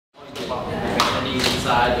Vanities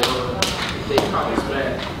inside. They probably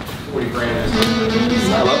spent 40 grand.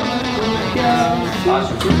 Hello.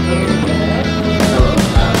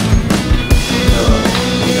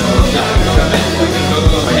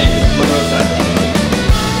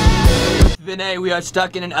 Vinay, we are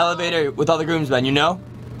stuck in an elevator with all the groomsmen, you know?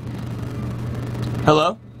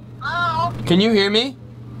 Hello? Hello? Can you hear me?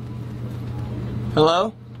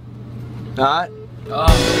 Hello? Not?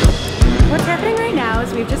 What's happening right now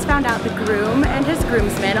is we've just found out the groom and his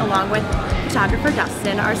groomsmen, along with photographer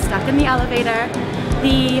Dustin, are stuck in the elevator.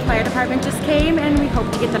 The fire department just came and we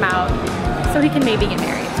hope to get them out so he can maybe get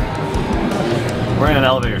married. We're in an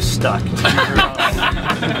elevator stuck.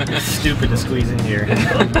 It's stupid to squeeze in here.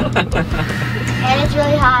 And it's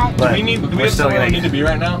really hot. But do we have somewhere we need to be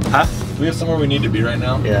right now? Huh? Do we have somewhere we need to be right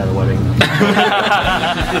now? Yeah, the wedding.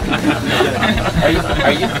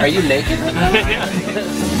 Are you naked?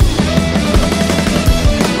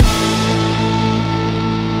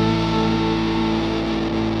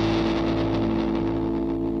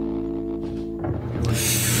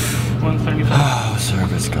 $135. Oh,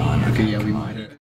 service gone. Okay, yeah, we might.